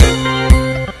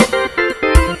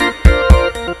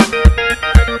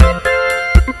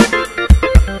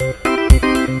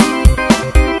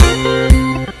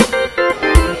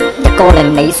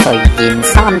言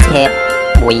三尺，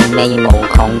回味無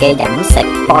窮嘅飲食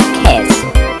podcast，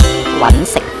 揾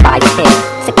食快車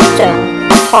即將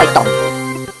開動。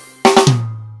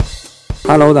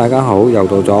Hello， 大家好，又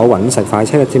到咗揾食快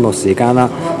車嘅節目時間啦。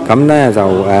咁呢就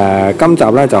今集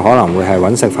呢就可能會係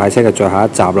揾食快車嘅最後一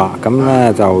集啦。咁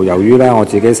呢就由於呢我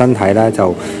自己身體呢就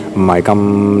唔係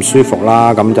咁舒服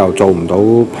啦，咁就做唔到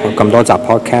咁多集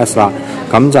podcast 啦。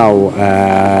咁就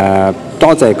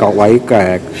多謝各位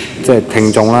嘅即係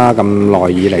聽眾啦，咁耐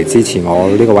以嚟支持我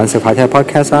呢個揾食快車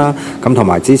podcast 啦，咁同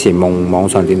埋支持夢網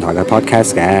上電台嘅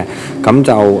podcast 嘅。咁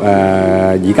就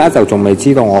而家就仲未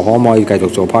知道我可唔可以繼續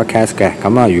做 podcast 嘅。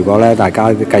咁啊，如果咧大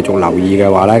家繼續留意嘅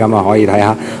話咧，咁啊可以睇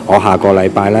下我下個禮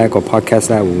拜咧個 podcast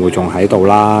咧會唔會仲喺度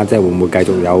啦，即係會唔會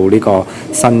繼續有呢個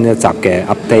新一集嘅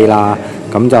update 啦。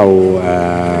咁就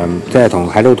即係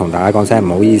喺度同大家講聲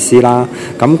唔好意思啦。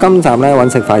咁今集咧揾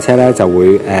食快車咧就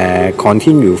會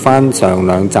continue 翻上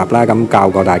兩集啦，咁教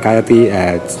過大家一啲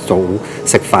做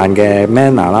食飯嘅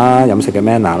manner 啦，飲食嘅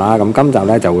manner 啦。咁今集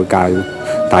咧就會教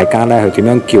大家咧去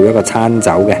點樣叫一個餐酒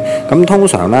嘅。咁通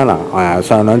常咧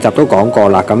上兩集都講過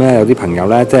啦。咁咧有啲朋友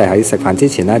咧即係喺食飯之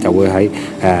前咧就會喺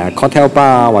cocktail bar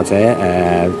啊，或者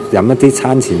飲一啲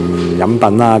餐前飲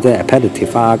品啊，即係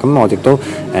aperitif 啊。咁我亦都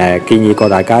建議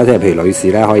大家即係譬如女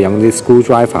士咧可以飲啲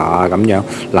screwdriver 啊咁樣，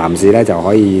男士咧就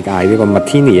可以嗌呢個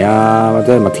martini 啊，或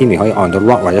者 martini 可以 on the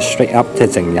rock 或者 straight up 即係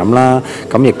靜飲啦。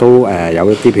咁亦都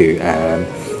有一啲譬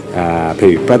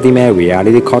如 Bloody Mary 啊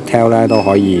呢啲 cocktail 咧都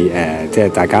可以即係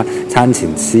大家餐前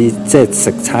即係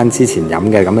食餐之前飲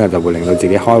嘅，咁就會令到自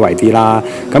己開胃啲啦。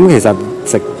咁其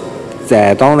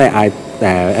實當你嗌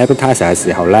appetizer 嘅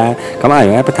時候咧，咁嗌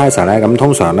完 appetizer 咧，咁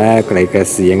通常咧你嘅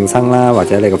侍應生啦，或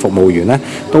者你嘅服務員咧，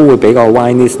都會俾個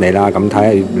wine list 你啦，咁睇下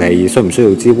你需唔需要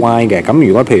支 wine 嘅。咁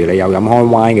如果譬如你有飲開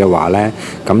wine 嘅話咧，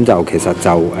咁就其實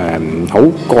就好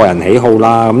個人喜好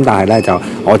啦。咁但係咧就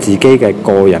我自己嘅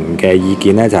個人嘅意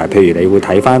見咧，就係譬如你會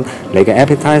睇翻你嘅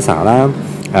appetizer 啦。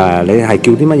你係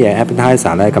叫啲乜嘢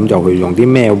appetizer 咧？咁就去用啲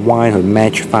咩 wine 去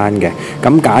match 翻嘅。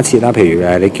咁假設啦，譬如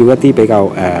你叫一啲比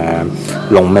較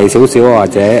濃味少少或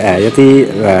者一啲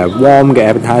warm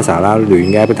嘅 appetizer 啦，暖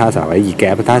嘅 appetizer 或者熱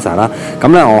嘅 appetizer 啦。咁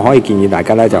咧我可以建議大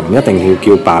家咧就唔一定要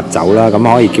叫白酒啦，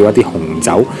咁可以叫一啲紅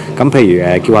酒。咁譬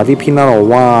如叫下啲 Pinot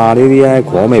Noir 啊呢啲咧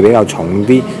果味比較重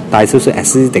啲，帶少少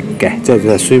acidic 嘅，即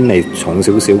係酸味重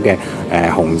少少嘅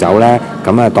紅酒咧，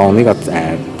咁當呢個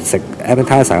食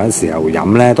appetizer 嗰時候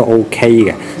飲咧都 OK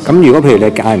嘅。咁如果譬如你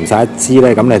戒唔晒一支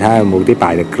咧，咁你睇下有冇啲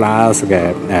by the glass 嘅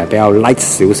比較 light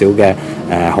少少嘅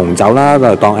紅酒啦，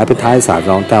就當 appetizer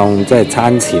當即係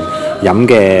餐前飲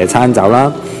嘅餐酒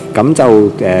啦。咁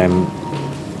就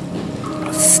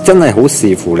真係好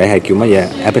視乎你係叫乜嘢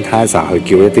appetizer 去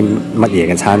叫一啲乜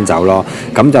嘢嘅餐酒咯。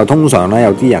咁就通常咧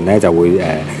有啲人咧就會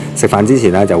食飯之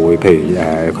前咧就會譬如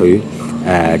佢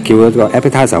叫一個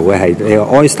appetizer 會係你個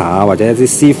oyster 啊，或者一啲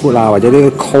seafood 啊，或者呢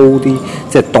啲 cold 啲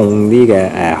即係凍啲嘅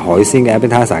海鮮嘅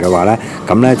appetizer 嘅話咧，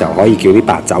咁咧就可以叫啲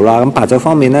白酒啦。咁白酒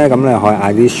方面咧，咁你可以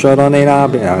嗌啲 Chardonnay 啦，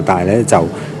但係咧就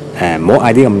唔好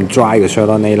嗌啲咁 dry 嘅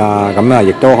Chardonnay 啦。咁啊，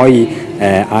亦都可以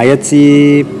嗌一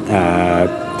支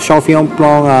Sauvignon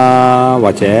Blanc 啊，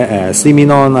或者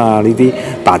Semillon 啊呢啲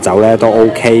白酒咧都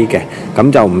OK 嘅。咁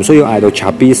就唔需要嗌到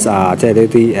Chablis 啊，即係呢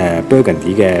啲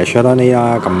Burgundy 嘅 Chardonnay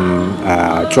啦，咁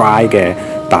dry 嘅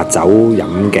白酒飲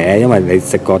嘅。因為你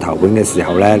食過頭盤嘅時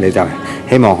候咧，你就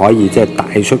希望可以即係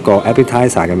帶出個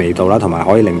appetizer 嘅味道啦，同埋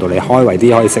可以令到你開胃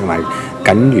啲，可以食埋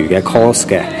緊餘嘅 course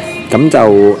嘅。咁就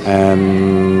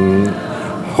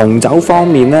紅酒方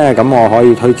面咧，咁我可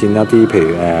以推薦一啲譬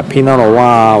如Pinot Noir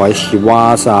啊，或者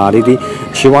Shiraz 啊呢啲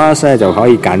Shiraz 咧就可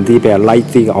以揀啲比較 light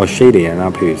啲嘅 Australian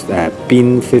啊，譬如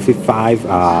Bin 55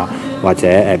啊，或者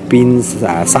Bin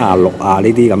 36啊呢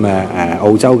啲咁嘅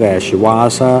澳洲嘅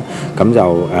Shiraz 啦。咁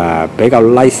就比較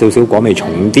light 少少，果味重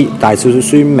啲，帶少少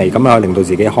酸味，咁可以令到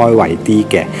自己開胃啲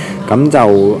嘅。咁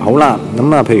就好啦。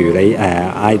咁啊，譬如你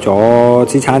嗌咗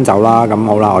支餐酒啦，咁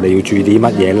好啦，我哋要注意啲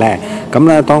乜嘢咧？咁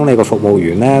咧，當你個服務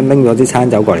員咧拎咗支餐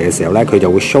酒過嚟嘅時候咧，佢就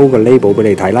會 show 個 label 俾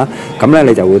你睇啦。咁咧，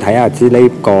你就會睇下支呢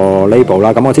個 label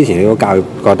啦。咁我之前都教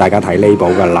過大家睇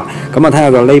label 噶啦。咁啊，睇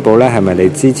下個 label 咧係咪你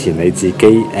之前你自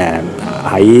己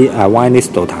喺wine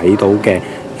list 度睇到嘅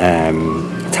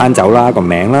餐酒啦、個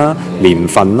名啦、年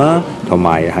份啦，同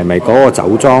埋係咪嗰個酒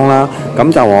莊啦。咁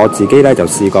就我自己咧就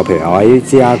試過，譬如我喺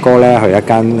芝加哥咧去一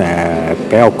間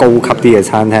比較高級啲嘅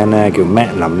餐廳咧，叫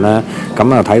Magnum 啦。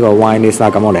咁啊睇個 wine list 啦，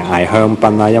咁我哋嗌香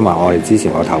檳啦，因為我哋之前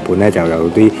個頭盤咧就有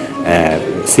啲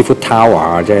Seafood Tower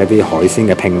啊，即係一啲海鮮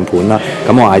嘅拼盤啦。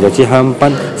咁我嗌咗支香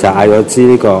檳，就嗌咗支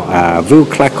呢個Will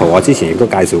Clacker， 我之前亦都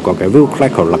介紹過嘅 Will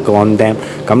Clacker Lagondem。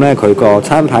咁咧佢個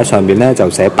餐牌上邊咧就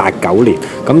寫89年，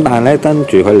咁但係咧跟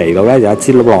住佢嚟到咧有一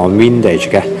支 Long Vintage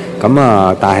嘅。咁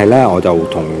啊，但係咧我就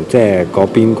同即係嗰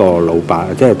邊個老闆，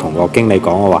即係同個經理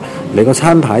講，我話你個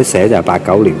餐牌寫就係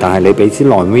89年，但係你俾支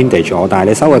Long Vintage 我，但係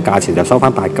你收嘅價錢就收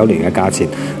翻89年嘅價錢，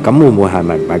咁會唔會係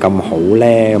咪唔係咁好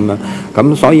咧？咁樣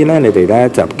咁所以咧，你哋咧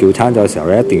就叫餐嘅時候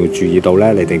咧，一定要注意到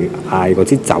咧，你哋嗌嗰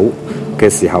支酒嘅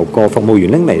時候，個服務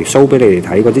員拎嚟 show 俾你哋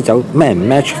睇嗰支酒咩唔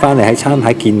match 翻你喺餐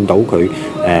牌見到佢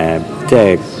即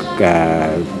係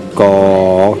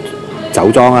個酒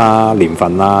莊啊、年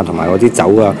份啊，同埋嗰啲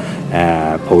酒啊、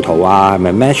葡萄啊，係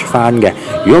咪 match 翻嘅？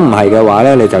如果唔係嘅話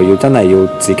咧，你就要真係要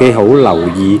自己好留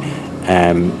意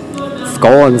嗰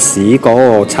陣時嗰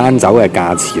個餐酒嘅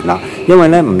價錢啦。因為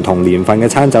咧唔同年份嘅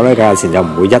餐酒咧價錢就唔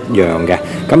會一樣嘅。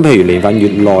咁譬如年份越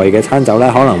耐嘅餐酒咧，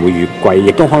可能會越貴，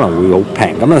亦都可能會好平。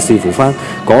咁啊視乎翻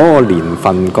嗰個年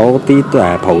份嗰啲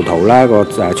葡萄啦，個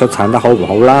出產得好唔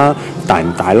好啦，大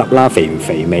唔大粒啦，肥唔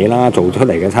肥美啦，做出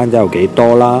嚟嘅餐酒有幾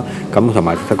多啦，咁同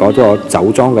埋嗰個酒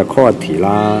莊嘅 quality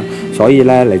啦。所以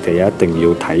咧，你哋一定要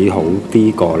睇好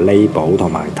啲個 label， 同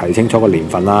埋睇清楚個年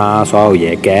份啦，所有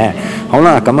嘢嘅。好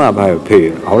啦，咁啊，譬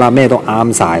如好啦，咩都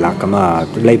啱晒啦，咁啊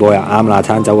label 又啱啦，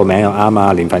餐酒個名又啱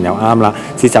啊，年份又啱啦，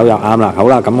支酒又啱啦。好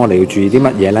啦，咁我哋要注意啲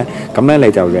乜嘢咧？咁咧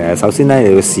你就首先咧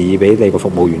你要試俾你個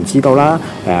服務員知道啦，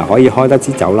可以開得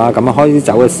支酒啦。咁啊開支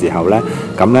酒嘅時候咧，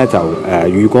咁咧就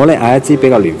如果你嗌一支比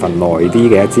較年份耐啲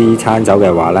嘅一支餐酒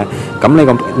嘅話咧，咁你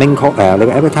個 main course 你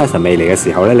個 appetizer 未嚟嘅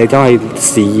時候咧，你就可以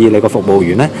示意你個服務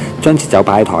員咧將支酒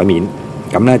擺喺台面，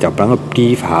咁咧就等佢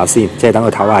brief 下先，即係等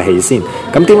佢唞下氣先。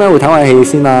咁點解會唞下氣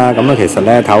先啊？咁咧其實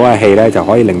咧唞下氣咧就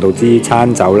可以令到支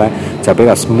餐酒咧就比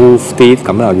較 smooth 啲，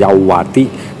咁又幼滑啲，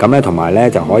咁咧同埋咧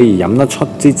就可以飲得出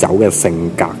支酒嘅性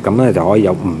格，咁咧就可以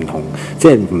有唔同，即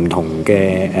係唔同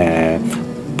嘅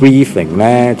briefing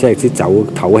咧，即係支酒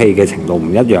唞氣嘅程度唔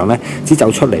一樣咧，支酒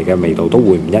出嚟嘅味道都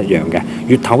會唔一樣嘅。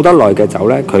越唞得耐嘅酒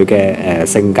咧，佢嘅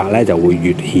性格咧就會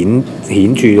越顯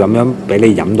著咁樣俾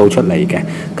你飲到出嚟嘅。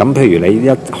咁譬如你一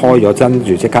開咗跟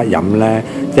住即刻飲咧，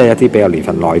即係一啲比較年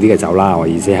份耐啲嘅酒啦，我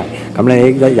意思係。咁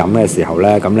你一飲嘅時候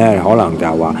咧，咁咧可能就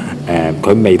係話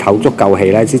佢未唞足夠氣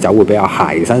咧，支酒會比較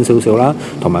鞋身少少啦，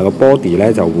同埋個 body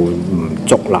咧就會唔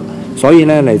足啦。所以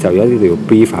咧，你就一定要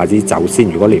brief 下支酒先。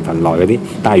如果年份耐嗰啲，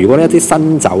但係如果呢一啲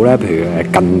新酒咧，譬如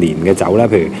近年嘅酒咧，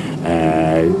譬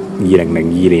如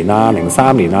2002年啊、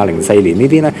03年啊、04年呢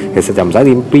啲咧，其實就唔使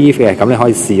點 brief 嘅。咁你可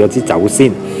以試咗支酒先。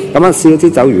咁啊試咗支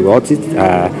酒，如果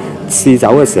試酒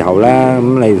嘅時候咧，咁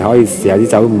你可以試下啲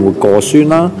酒會唔會過酸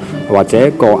啦，或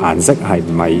者個顏色係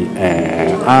唔係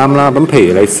啱啦。咁譬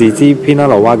如你試支 Pinot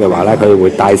Noir 嘅話咧，佢會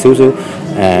帶少少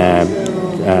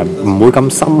唔會咁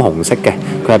深紅色嘅，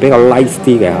佢係比較 light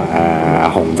啲嘅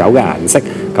紅酒嘅顏色。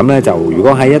咁咧就如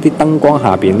果喺一啲燈光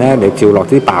下邊咧，你照落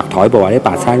啲白台布或者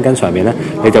白餐巾上面咧，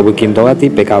你就會見到一啲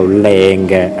比較靚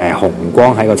嘅紅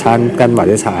光喺個餐巾或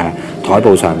者台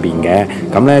布上邊嘅。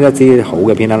咁咧一支好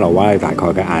嘅 Pinot Noir 大概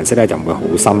嘅顏色咧就唔會好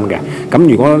深嘅。咁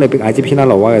如果你嗌支 Pinot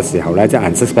Noir 嘅時候咧，即係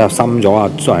顏色比較深咗啊，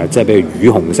即係比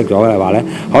如魚紅色咗嘅話咧，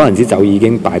可能支酒已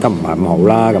經擺得唔係咁好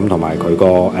啦。咁同埋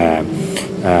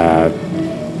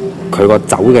佢個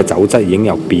酒嘅酒質已經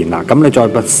有變啦。咁你再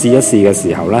試一試嘅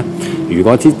時候咧，如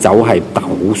果支酒係好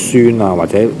酸啊，或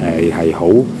者係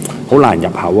好難入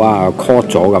口啊 ，caught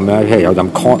咗咁樣，即係有陣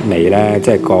caught 味咧，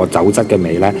即係個酒質嘅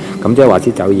味咧，咁即係話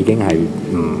支酒已經係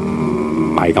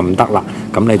唔係咁得啦。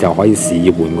咁你就可以試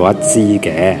換過一支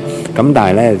嘅。咁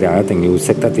但係咧就一定要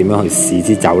識得點樣去試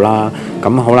支酒啦。咁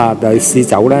好啦，但係試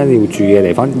酒咧要注意嘅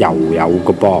地方又有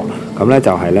個噃。咁咧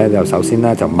就係咧，就首先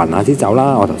咧就聞下支酒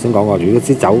啦。我頭先講過，如果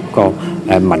支酒個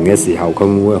聞嘅時候，佢會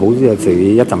唔會好似有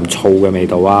一陣醋嘅味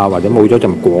道啊，或者冇咗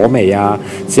陣果味啊，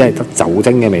只係得酒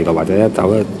精嘅味道，或者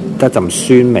得陣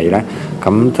酸味咧？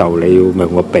咁就你要用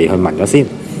個鼻去聞咗先。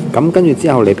咁跟住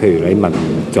之後，譬如你聞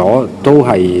咗都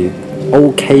係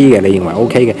OK 嘅，你認為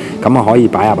OK 嘅，咁啊可以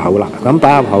擺入口啦。咁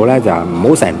擺入口咧就唔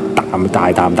好成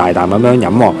大啖咁樣飲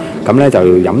喎。咁咧就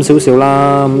飲少少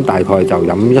啦，咁大概就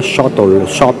飲一 shot 到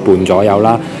shot 半左右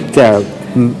啦，即係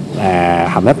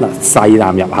含一細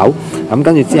啖入口。咁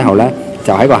跟住之後咧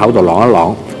就喺個口度啷一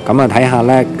啷，咁啊睇下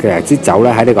咧其實支酒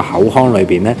咧喺你個口腔裏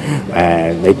邊咧，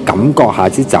你感覺下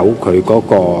支酒佢嗰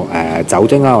個酒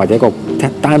精啊或者個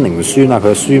單寧酸啊佢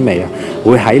嘅酸味啊，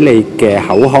會喺你嘅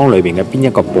口腔裏邊嘅邊一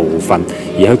個部分，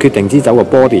而去決定支酒個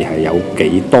body 係有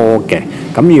幾多嘅。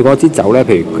咁如果支酒咧，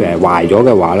譬如壞咗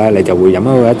嘅話咧，你就會飲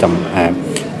到一陣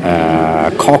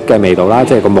cork 嘅味道啦，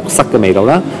即係個木塞嘅味道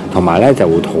啦，同埋咧就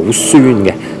會好酸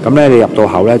嘅。咁咧你入到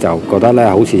口咧就覺得咧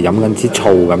好似飲緊支醋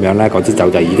咁樣咧，嗰支酒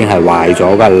就已經係壞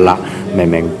咗㗎啦，明唔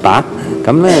明白？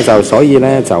咁咧就所以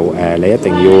咧就你一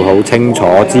定要好清楚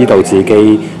知道自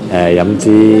己飲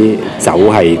支酒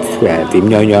係點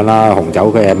樣啦，紅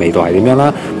酒嘅味道係點樣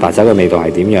啦，白酒嘅味道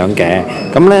係點樣嘅。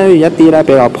咁咧一啲咧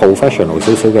比較 professional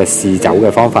少少嘅試酒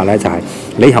嘅方法咧，就係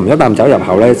你含一啖酒入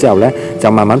口咧之後咧，就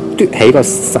慢慢嘟起個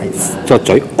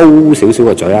嘴 O 少少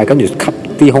個嘴啦，跟住吸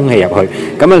啲空氣入去，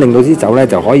咁啊令到支酒咧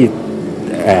就可以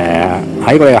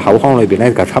喺個口腔裏邊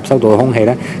咧就吸收到空氣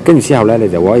咧，跟住之後咧你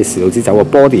就可以試到支酒個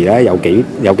body 咧有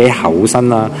幾厚身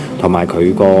啦，同埋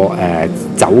佢個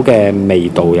酒嘅味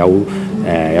道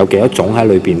有幾多種喺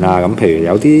裏邊啊？咁譬如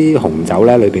有啲紅酒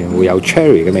咧裏邊會有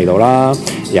cherry 嘅味道啦，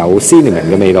有 cinnamon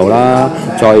嘅味道啦，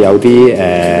再有啲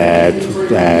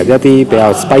一啲比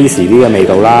較 spicy 啲嘅味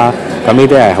道啦。咁呢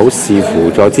啲係好視乎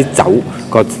咗支酒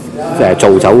個造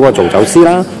酒嗰個造酒師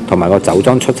啦，同埋個酒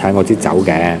莊出產嗰支酒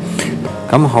嘅。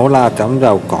咁好啦，咁就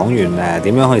講完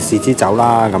點樣去試支酒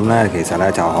啦。咁咧其實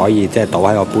咧就可以即係倒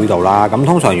喺個杯度啦。咁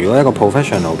通常如果一個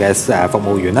professional 嘅服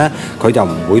務員咧，佢就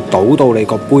唔會倒到你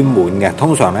個杯滿嘅。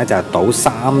通常咧就係倒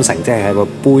3成，即係喺個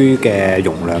杯嘅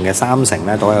容量嘅3成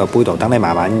咧，倒喺個杯度，等你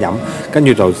慢慢飲。跟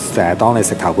住就當你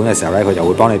食頭盤嘅時候咧，佢就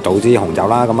會幫你倒支紅酒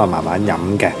啦。咁啊慢慢飲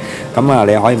嘅。咁啊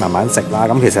你可以慢慢食啦。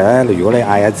咁其實咧，如果你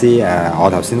嗌一支我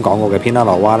頭先講過嘅 Pinot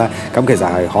Noir 咧，咁其實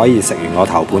係可以食完個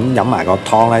頭盤飲埋個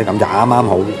湯咧，咁就啱啱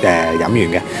好飲完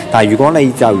嘅。但係如果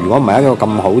唔係一個咁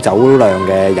好酒量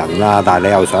嘅人啦，但係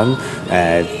你又想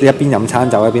一邊飲餐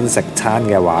酒一邊食餐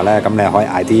嘅話咧，咁你可以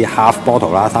嗌啲 half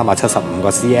bottle 啦，375個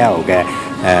cl 嘅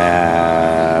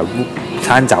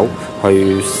餐酒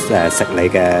去食你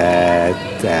嘅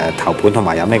頭盤同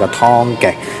埋飲呢個湯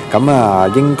嘅。咁啊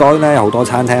應該咧好多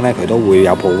餐廳咧佢都會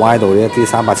有 provide 到一啲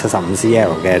375 cl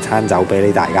嘅餐酒俾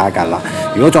你大家㗎啦。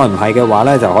如果再唔係嘅話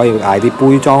咧，就可以嗌啲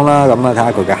杯裝啦。咁啊睇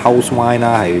下佢嘅 house wine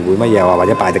啦係會乜嘢啊，或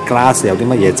者 by the glass 有啲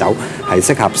乜嘢酒係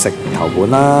適合食頭盤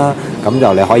啦。咁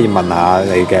就你可以問下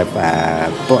你嘅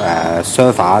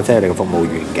server， 即係你嘅服務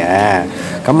員嘅。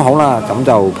咁好啦，咁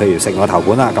就譬如食個頭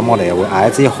盤啦，咁我哋又會嗌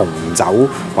一支紅酒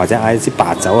或者嗌一支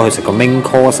白酒去食個 main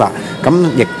course 啦。咁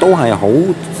亦都係好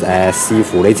視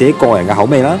乎你自己個人嘅口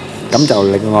味啦。咁就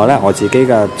另外咧，我自己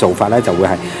嘅做法咧就會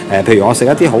係譬如我食一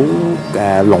啲好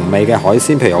濃味嘅海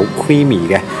鮮，譬如好 creamy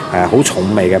嘅好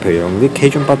重味嘅，譬如用啲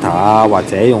Cajun butter 啊，或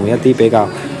者用一啲比較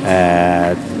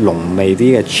濃味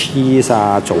啲嘅 cheese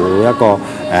啊，做一個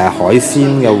海鮮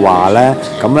嘅話咧，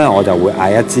咁咧我就會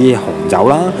嗌一支紅酒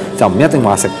啦，就唔一定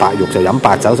話食白肉就飲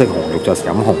白酒，食紅肉就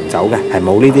飲紅酒嘅，係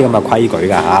冇呢啲咁嘅規矩㗎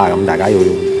嚇，咁大家要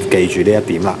記住呢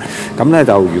一點啦。咁咧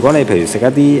就如果你譬如食一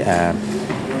啲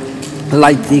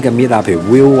light 啲嘅 meat 啊，譬如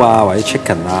veal 啊或者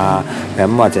chicken 啊，咁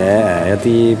或者一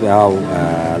啲比較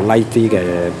light 啲嘅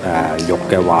肉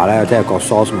嘅話咧，即係個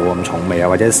sauce 冇咁重味啊，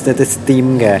或者一啲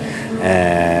steam 嘅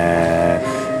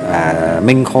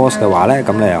main course 嘅話咧，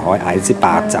咁你又可以嗌支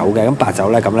白酒嘅。咁白酒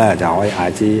咧，咁咧就可以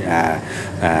嗌支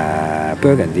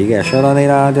Burgundy 嘅 Chardonnay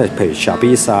啦，即係譬如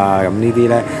Chablis 啊，咁呢啲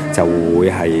咧就會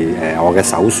係我嘅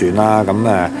首選啦。咁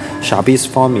Chablis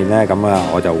方面咧，咁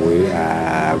我就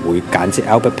會揀支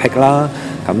Albert Pic 啦，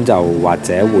咁就或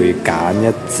者會揀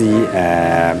一支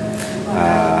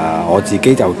我自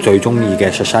己就最中意嘅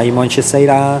Chassagne Monchissé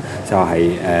啦，就係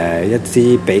一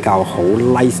支比較好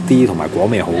light 啲同埋果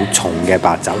味好重嘅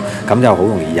白酒，咁就好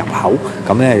容易入口，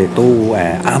咁咧亦都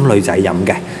啱女仔飲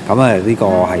嘅。咁呢個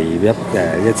係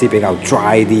一支比較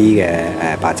dry 啲嘅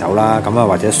白酒啦，咁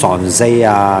或者 Sancerre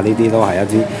啊，呢啲都係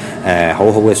一啲好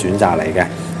好嘅選擇嚟嘅。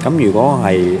咁如果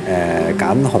係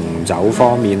揀紅酒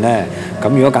方面咧，咁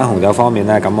如果揀紅酒方面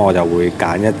咧，咁我就會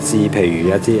揀一支，譬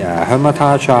如一支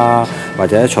Hermitage 啊，或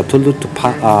者 Chateau Latour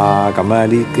Park 啊，咁咧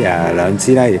呢兩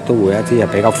支咧，亦都會一支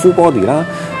比較 full body 啦，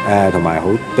同埋好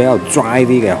比較 dry 啲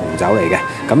嘅紅酒嚟嘅。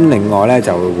咁另外咧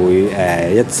就會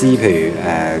一支譬如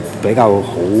比較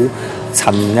好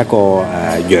襯一個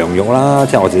羊肉啦，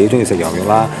即係我自己中意食羊肉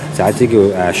啦，就係一支叫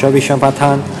Sherry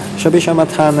Chambertin。Sherry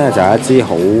Chambertin 咧就係一支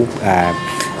好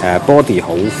body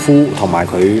好 full， 同埋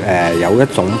佢有一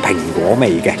種蘋果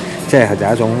味嘅，即係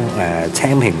有一種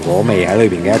青蘋果味喺裏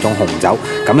邊嘅一種紅酒，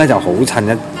咁咧就好襯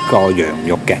一個羊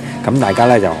肉嘅。咁大家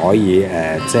咧就可以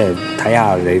即係睇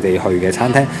下你哋去嘅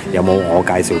餐廳有冇我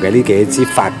介紹嘅呢幾支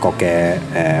法國嘅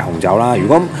紅酒啦。如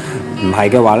果唔係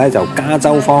嘅話咧，就加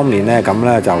州方面咧，咁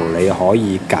咧就你可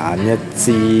以揀一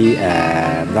支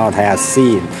等我睇下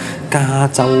先。加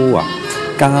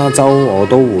州我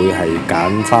都會係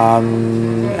揀翻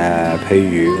譬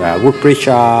如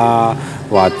Woodbridge 啊，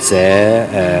或者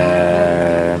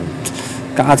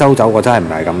加州酒我真係唔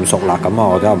係咁熟啦，咁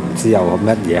我都唔知有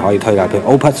乜嘢可以推介，譬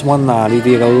如 Opus One 啊呢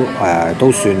啲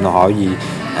都算可以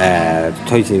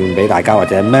推薦俾大家，或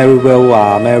者 Maryville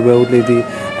呢啲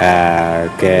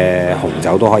嘅紅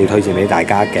酒都可以推薦俾大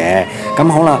家嘅。咁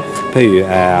好啦，譬如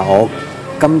我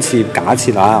今次假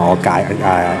設啦，我嗌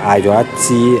咗一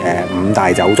支五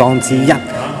大酒莊之一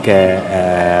嘅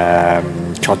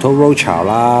Chateau Rocha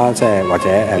啦，即係或者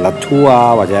Latour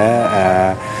啊，或者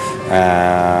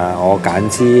我揀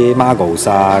支 Margaux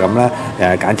啊，咁咧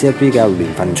揀支一啲嘅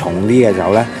年份重啲嘅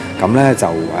酒咧，咁咧就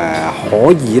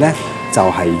可以咧就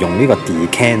係用呢個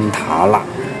decanter 啦。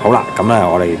好啦，咁咧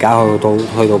我哋而家去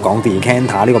到講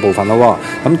decanter 呢個部分咯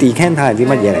喎。咁 decanter 係啲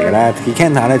乜嘢嚟嘅咧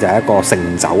 ？decanter 咧就係一個盛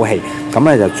酒器，咁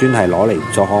咧就專係攞嚟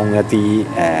裝一啲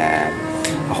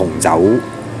紅酒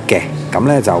嘅。咁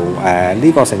咧就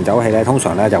呢個盛酒器咧，通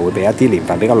常咧就會俾一啲年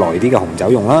份比較耐啲嘅紅酒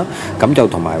用啦。咁就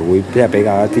同埋會即係比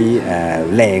較一啲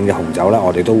靚嘅紅酒咧，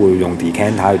我哋都會用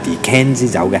decanter 去 decant 支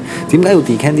酒嘅。點解要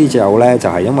decant 支酒咧？就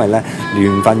係因為咧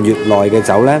年份越耐嘅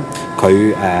酒咧，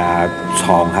佢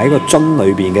藏喺個樽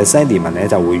裏邊嘅 sediment 咧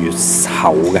就會越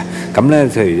厚嘅。咁咧，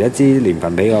譬如一支年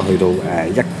份比較去到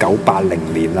1980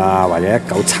年啊，或者1970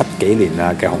幾年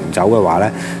啊嘅紅酒嘅話咧，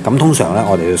咁通常咧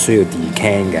我哋就需要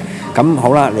decant 嘅。咁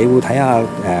好啦，你會睇下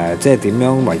即係點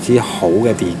樣為之好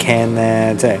嘅 decant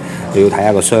咧？即係你要睇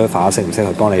下個 server 識唔識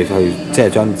去幫你去即係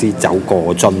將支酒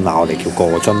過樽啊，我哋叫過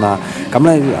樽啦。咁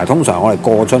咧通常我哋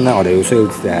過樽咧，我哋要需要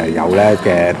有咧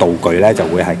嘅道具咧，就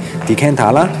會係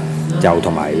decanter 啦，又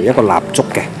同埋一個蠟燭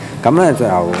嘅。咁咧就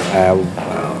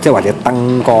即係或者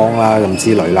燈光啦咁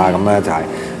之類啦。咁咧就係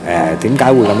點解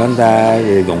會咁樣咧？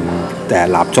用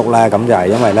蠟燭咧，咁就係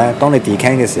因為咧，當你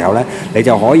decant 嘅時候咧，你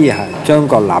就可以將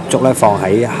個蠟燭咧放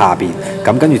喺下邊，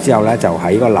咁跟住之後咧就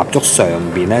喺個蠟燭上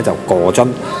邊咧就過樽。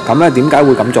咁咧點解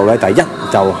會咁做咧？第一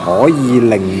就可以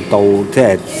令到即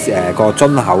係個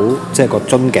樽口，即係個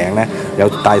樽頸咧有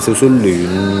帶少少暖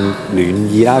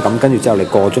意啦。咁跟住之後你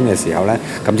過樽嘅時候咧，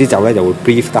咁支酒咧就會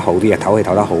breathe 得好啲嘅，唞氣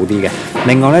唞得好啲嘅。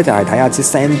另外咧就係睇下支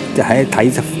睇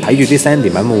住啲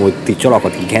sediment 會唔會跌咗落個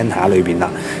decanter 裏邊啦。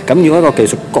咁如果一個技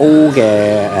術高嘅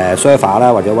server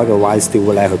啦，或者一個 wine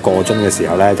steward 咧，去過樽嘅時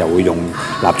候咧，就會用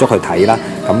蠟燭去睇啦。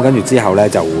咁跟住之後咧，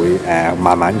就會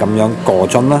慢慢咁樣過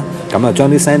樽啦。咁啊，將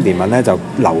啲 sediment 咧就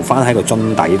留翻喺個樽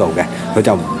底度嘅，佢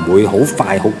就唔會好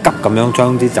快好急咁樣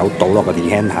將啲酒倒落個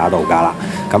decanter 度㗎啦。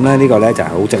咁咧呢個咧就係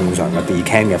好正常嘅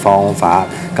decant 嘅方法。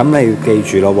咁你記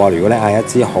住咯喎，如果你嗌一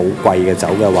支好貴嘅酒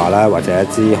嘅話咧，或者一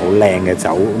支好靚嘅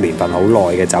酒，年份好耐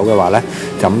嘅酒嘅話咧，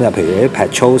咁就譬如啲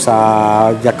Patros 啊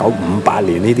，1958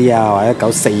年呢啲啊，或者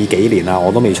1940幾年啊，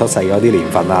我都未出世嗰啲年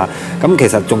份啊，咁其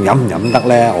實仲飲唔飲得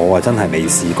咧？我啊真係未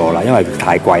試過啦，因為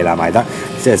太貴啦，賣得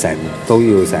即係都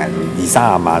要成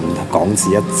20-30萬港紙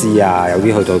一支啊，有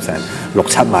啲去到成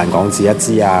6-7萬港紙一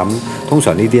支啊。咁通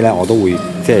常呢啲咧我都會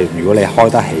即係如果你開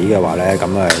得起嘅話咧，咁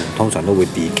通常都會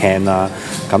decant 啦。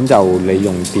咁就你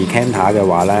用 decanter 嘅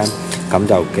話咧，咁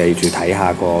就記住睇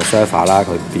下個 server 啦，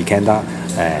佢 decant 得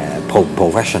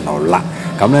professional 啦。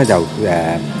咁咧就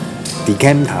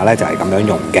decanter 咧就係咁樣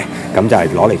用嘅，咁就係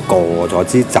攞嚟過咗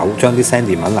支酒，將啲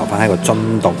sediment 留翻喺個樽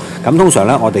度。咁通常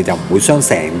咧，我哋就唔會將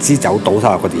成支酒倒晒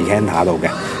落個 decanter 度嘅。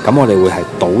咁我哋會係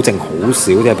倒剩好少，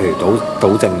即係譬如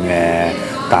倒剩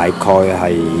大概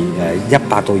係100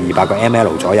到200個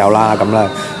ml 左右啦。咁咧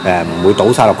唔會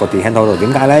倒晒落個 decanter 度。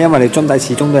點解咧？因為你樽底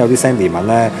始終都有啲 sediment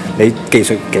咧，你技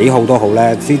術幾好都好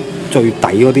咧，最底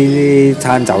嗰啲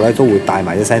餐酒咧都會帶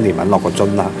埋啲 sediment 落個樽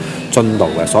度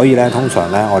嘅，所以咧通常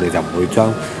咧我哋就唔會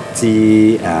將支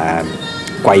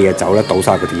貴嘅酒咧倒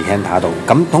晒個 decanter 度。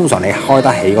咁通常你開得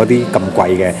起嗰啲咁貴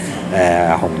嘅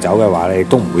紅酒嘅話，你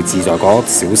都唔會自在嗰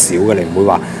少少嘅，你唔會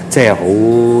話即係好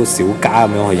少加咁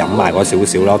樣去飲埋嗰少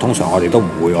少咯。通常我哋都唔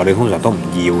會，我哋通常都唔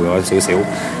要嗰少少。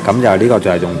咁就呢個就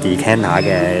係用 decanter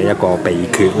嘅一個秘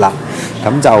訣啦。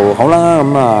咁就好啦。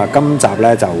咁啊，今集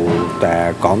咧就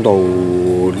講到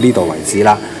呢度為止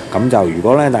啦。咁就如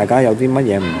果咧大家有啲乜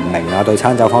嘢唔明啊，對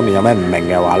餐酒方面有咩唔明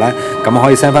嘅話咧，咁可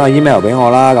以 send 翻個 email 俾我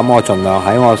啦。咁我盡量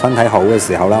喺我身體好嘅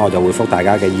時候咧，我就會覆大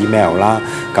家嘅 email 啦。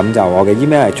咁就我嘅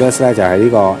email address 咧就係呢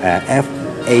個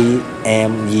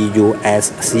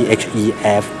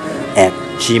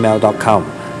fameUschef@gmail.com。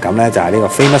咁咧就係呢個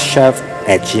famouschef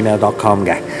podcast@gmail.com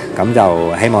嘅。咁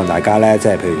就希望大家呢，即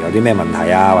係譬如有啲咩問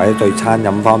題啊，或者對餐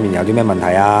飲方面有啲咩問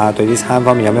題啊，對啲餐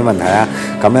方面有咩問題啊，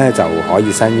咁呢就可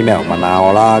以 send email 問下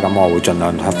我啦。咁我會盡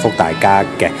量回覆大家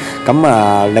嘅。咁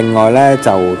另外呢，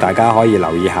就大家可以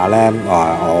留意下呢，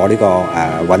我呢個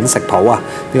揾食譜啊，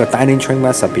呢個 Dining Train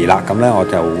Recipe 啦。咁呢我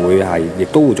就會亦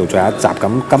都會做最後一集。咁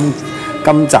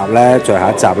今集呢，最後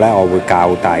一集呢，我會教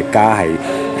大家係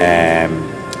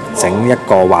整一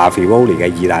個 ravioli 嘅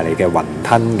意大利嘅雲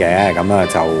吞嘅。咁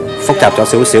就複雜咗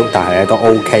少少，但係咧都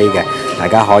OK 嘅。大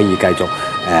家可以繼續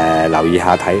留意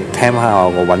下聽下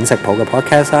我個揾食譜嘅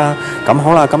podcast 啦。咁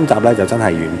好啦，今集呢就真係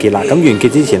完結啦。咁完結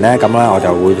之前呢，咁呢我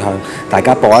就會向大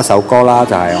家播一首歌啦，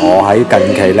就係我喺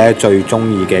近期呢最中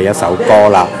意嘅一首歌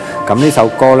啦。咁呢首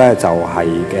歌呢，就係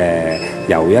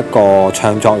由一個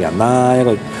唱作人啦，一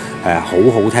個好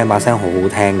好聽，把聲好好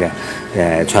聽嘅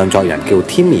唱作人叫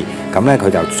Timmy。咁呢佢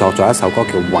就作咗一首歌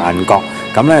叫《幻覺》。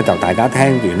咁呢就大家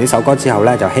聽完呢首歌之後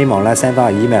呢，就希望呢 send 翻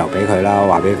個 email 俾佢啦，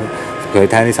話俾佢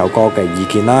聽呢首歌嘅意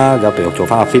見啦，就譬如做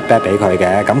翻個 feedback 俾佢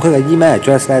嘅。咁佢嘅 email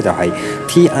address 呢，就係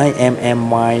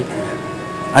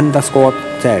timmy_underscore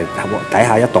即係底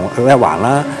下一橫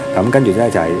啦。咁跟住呢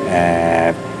就係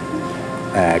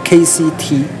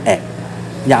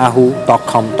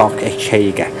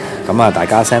kct@yahoo.com.hk 嘅。咁大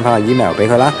家 send 翻個 email 俾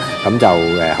佢啦。咁就好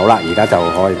啦，而家就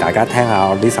可以大家聽下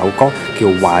我呢首歌叫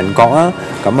《幻覺》啊。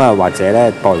咁或者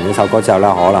呢播完呢首歌之後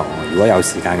呢，可能如果有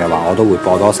時間嘅話，我都會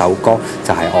播多首歌，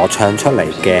就係我唱出嚟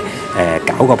嘅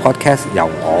搞個 podcast 由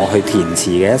我去填詞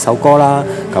嘅一首歌啦。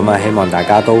咁希望大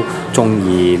家都中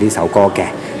意呢首歌嘅。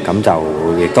咁就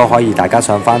亦都可以大家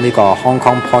上翻呢個 Hong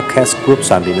Kong Podcast Group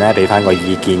上邊咧，俾翻個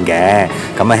意見嘅。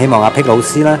咁希望阿 Pick 老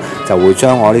師咧就會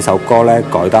將我呢首歌咧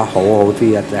改得好好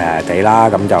啲地啦，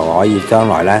咁就可以將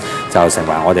來咧就成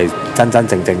為我哋真正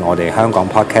我哋香港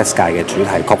Podcast 界嘅主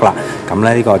題曲啦。咁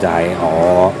咧呢個就係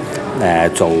我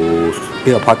做呢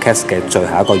個 Podcast 嘅最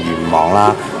後一個願望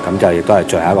啦。咁就亦都係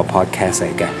最後一個 Podcast 嚟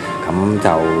嘅。咁就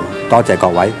多謝各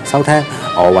位收聽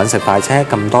我揾食快車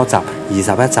咁多集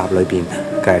21集裏邊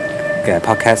嘅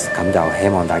podcast。咁就希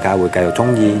望大家會繼續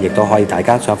中意，亦都可以大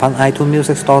家上翻 iTunes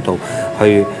Music Store 度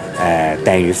去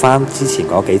訂閱翻之前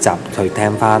嗰幾集，去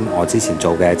聽翻我之前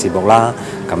做嘅節目啦。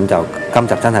咁就今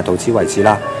集真係到此為止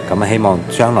啦。咁希望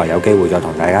將來有機會再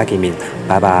同大家見面。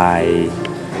拜拜。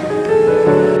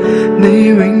你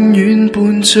永遠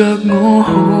伴着我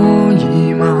可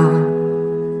以嗎？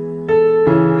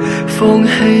放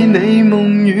棄你夢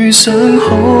與想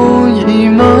可以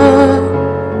嗎？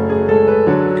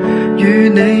與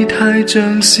你太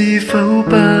像是否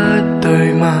不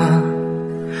對嗎？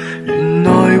原來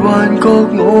幻覺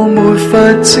我沒法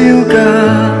招架，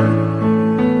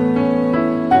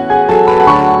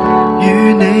與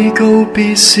你告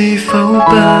別是否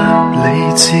不理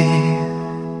智？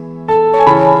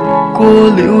過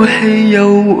了氣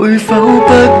又會否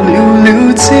不了了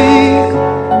之？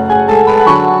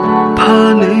怕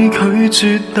你拒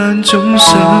絕但總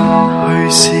想去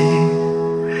試，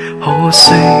可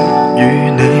惜與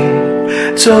你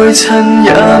再親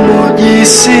也沒意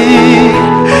思。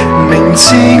明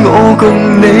知我共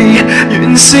你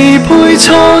原是配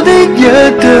錯的一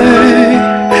對，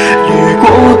如果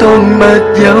當密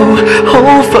友可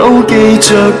否記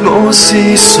着我是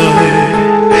誰？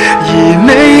而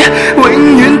你永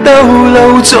遠逗留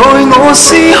在我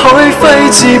思海，揮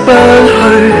之不去。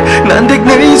難敵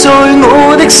你在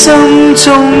我的心中，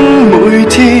每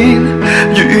天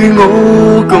與我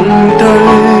共對。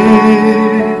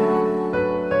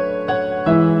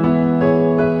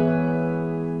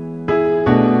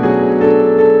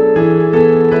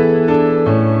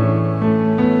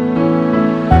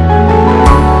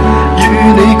與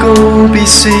你告別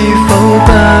是否不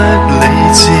理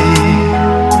智？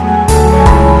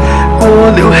過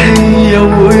了氣又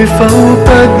會否不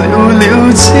了了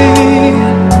之？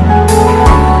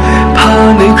怕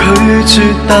你拒絕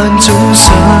但總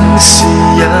想試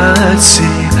一次，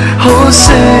可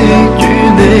惜與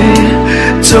你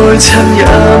再親也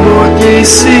沒意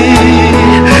思。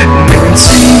明知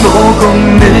我共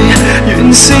你原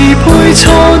是配錯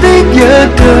的一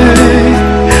對，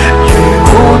如果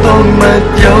當密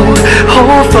友可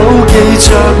否記着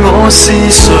我是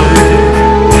誰？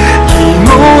我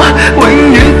永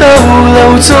遠逗留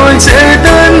在這單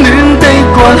戀的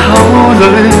關口裏，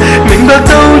明白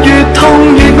到越痛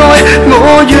越愛，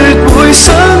我越會想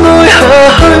愛下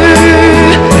去。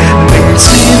明知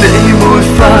你沒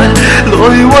法來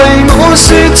為我說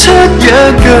出一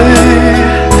句，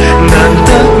難得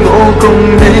我共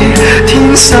你天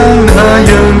生那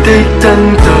樣的登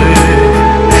對。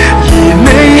而你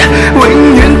永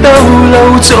遠逗留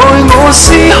在我思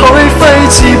海，揮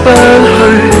之不去。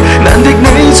難敵你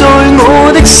在我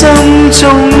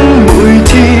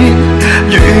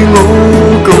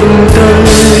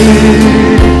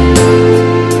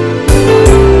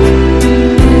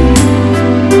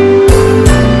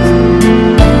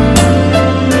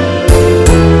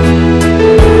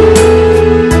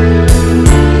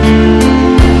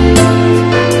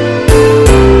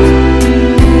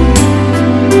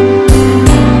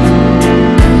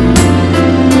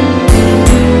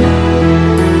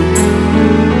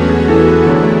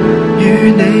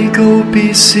與你告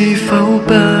別是否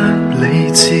不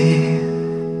理智？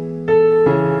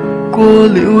過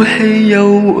了氣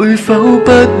又會否不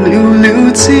了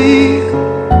了之？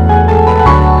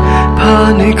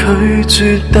怕你拒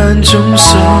絕，但總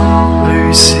想去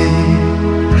試。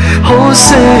可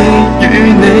惜與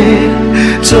你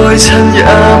再親也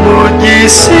沒意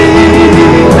思。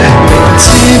明知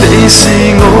你是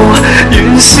我，原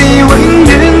是永遠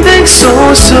的瑣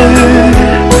碎，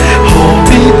何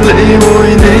必理會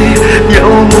你有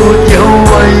沒有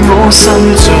為我心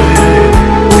醉？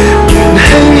元氣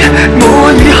我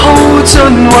已耗盡，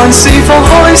還是放開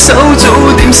手早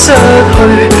點失去？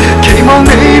期望你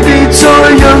別再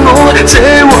讓我這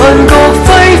幻覺揮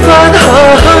發下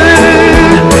去。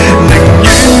寧願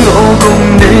我共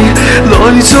你來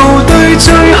做對最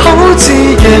好知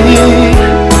己，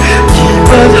而不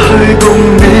去共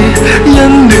你因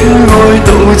戀愛導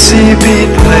致別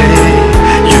離。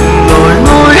原來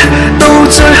愛到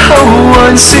最後還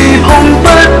是碰不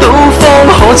到方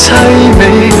可凄美，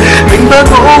明白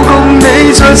我共你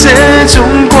在這種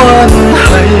關係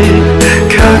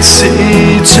卻是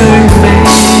最美。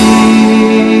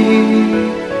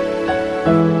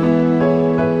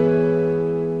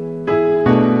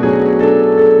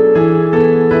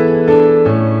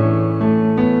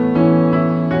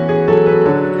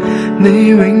你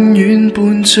永遠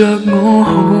伴着我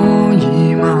可以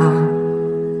嗎？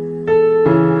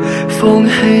放棄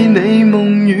你夢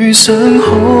與想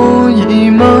可以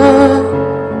嗎？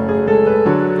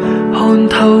看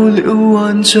透了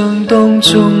幻象當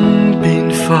中變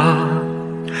化，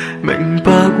明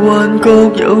白幻覺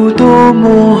有多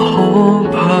麼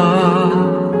可怕。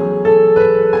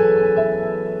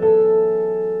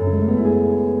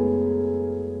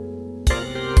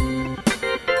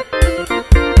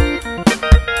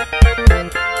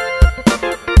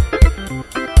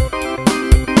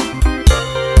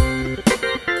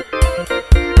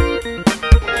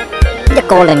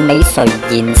一個令你垂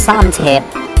涎三尺、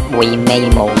回味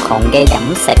無窮嘅飲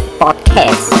食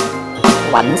podcast，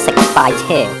 揾食快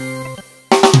車。